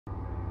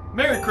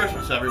Merry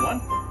Christmas,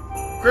 everyone.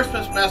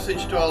 Christmas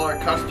message to all our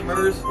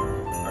customers,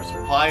 our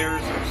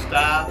suppliers, our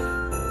staff.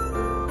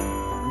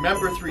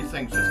 Remember three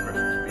things this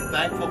Christmas. Be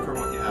thankful for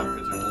what you have,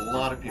 because there's a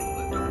lot of people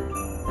that don't.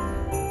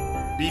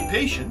 Be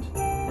patient,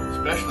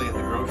 especially at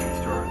the grocery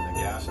store and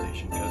the gas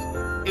station,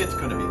 because it's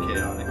going to be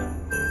chaotic.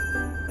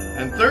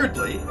 And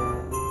thirdly,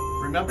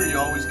 remember you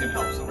always can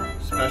help someone,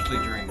 especially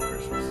during the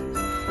Christmas season.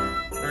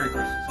 Merry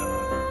Christmas,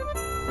 everyone.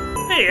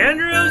 Hey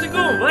Andrew, how's it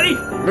going, buddy?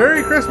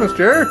 Merry Christmas,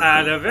 Jer.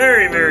 And a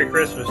very Merry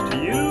Christmas to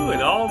you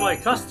and all my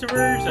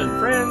customers and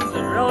friends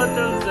and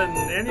relatives and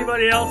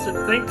anybody else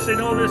that thinks they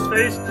know this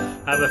face.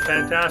 Have a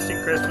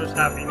fantastic Christmas.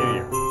 Happy New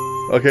Year.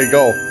 Okay,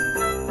 go.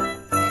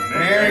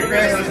 Merry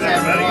Christmas,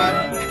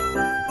 everyone.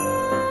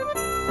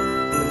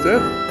 That's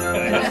it?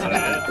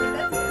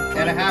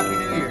 And a Happy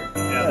New Year.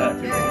 Yeah,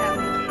 that too.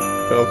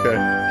 Okay.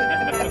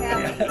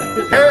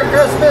 Merry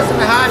Christmas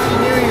and a Happy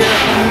New Year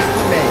from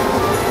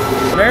Eastonmade.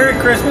 Merry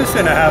Christmas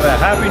and have a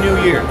Happy New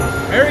Year.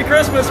 Merry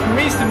Christmas from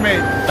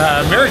Eastonmade.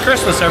 Merry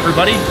Christmas,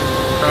 everybody,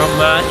 from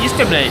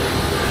Eastonmade.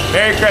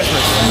 Merry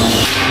Christmas.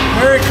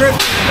 Merry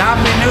Christmas and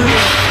Happy New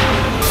Year.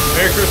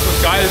 Merry Christmas,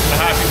 guys, and a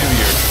Happy New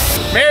Year.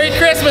 Merry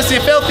Christmas, you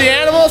filthy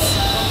animals.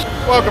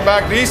 Welcome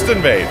back to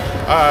Eastonmade.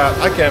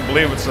 I can't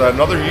believe it's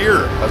another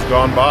year has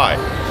gone by.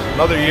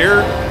 Another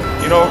year,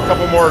 you know, a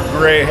couple more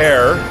gray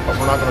hair, but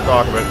we're not going to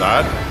talk about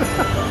that.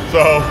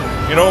 So,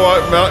 you know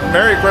what?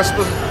 Merry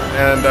Christmas,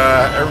 and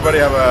everybody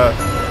have a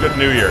good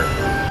New Year.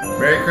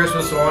 Merry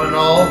Christmas to one and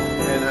all,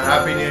 and a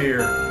Happy New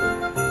Year.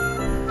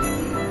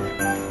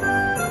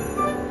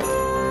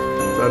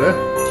 Is that it?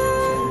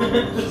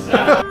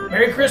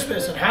 Merry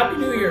Christmas and Happy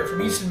New Year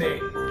from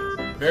Eastonmade.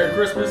 Merry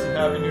Christmas and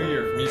Happy New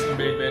Year from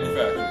Eastonmade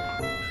Manufacturing.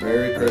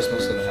 Merry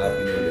Christmas and a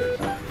Happy New Year.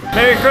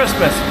 Merry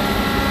Christmas.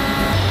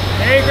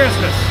 Merry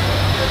Christmas.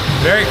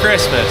 Merry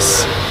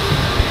Christmas.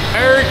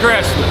 Merry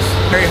Christmas.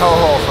 Merry ho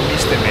ho from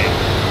Eastonmade.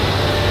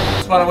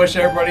 Just want to wish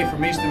everybody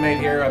from Eastonmade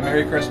here a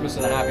Merry Christmas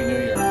and a Happy New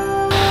Year.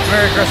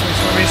 Merry Christmas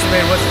from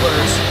Eastonmade Wood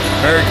Splitters.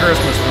 Merry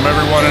Christmas from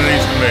everyone at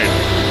Eastonmade.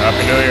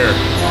 Happy New Year.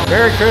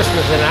 Merry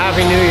Christmas and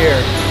Happy New Year.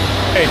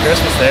 Merry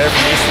Christmas there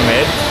from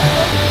Eastonmade.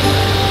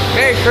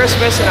 Merry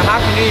Christmas and a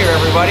Happy New Year,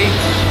 everybody.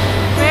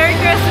 Merry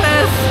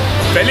Christmas!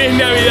 Feliz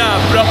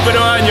Navidad,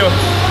 próspero año.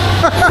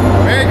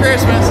 Merry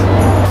Christmas.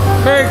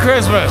 Merry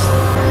Christmas.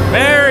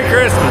 Merry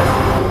Christmas.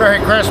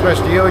 Merry Christmas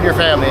to you and your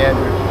family,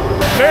 Andrew.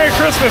 Merry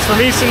Christmas from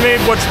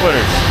Eastonmade Wood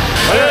Splitters.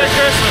 Merry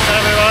Christmas,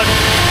 everyone.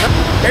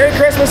 Merry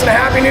Christmas and a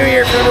Happy New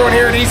Year for everyone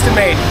here at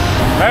Eastonmade.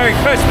 Merry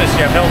Christmas,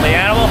 you filthy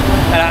animal,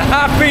 and a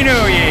Happy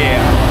New Year.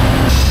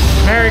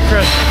 Merry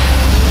Christmas.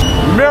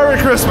 Merry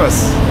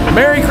Christmas.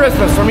 Merry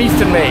Christmas from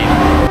Eastonmade.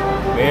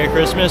 Merry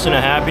Christmas and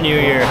a Happy New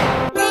Year.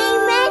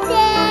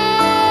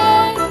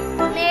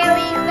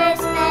 Merry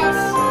Christmas!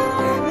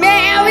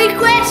 Merry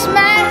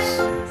Christmas!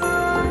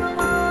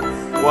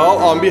 Well,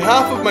 on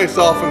behalf of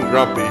myself and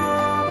Grumpy,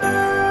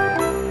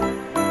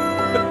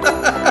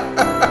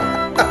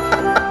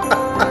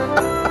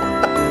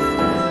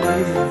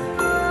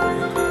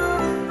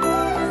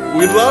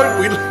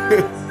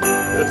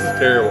 this is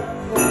terrible.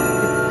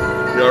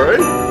 You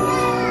alright?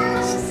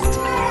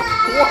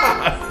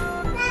 What?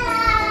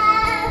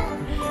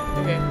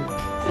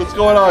 What's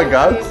going on,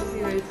 guys?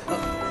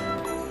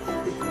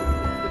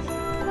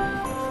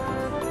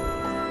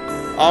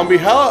 On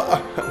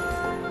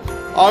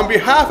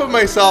behalf of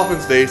myself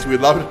and Stace,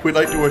 we'd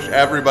like to wish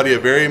everybody a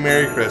very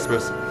Merry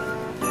Christmas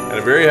and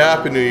a very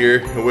Happy New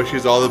Year, and wish you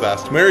all the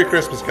best. Merry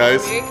Christmas,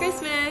 guys. Merry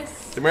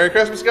Christmas! Merry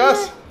Christmas,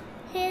 Gus.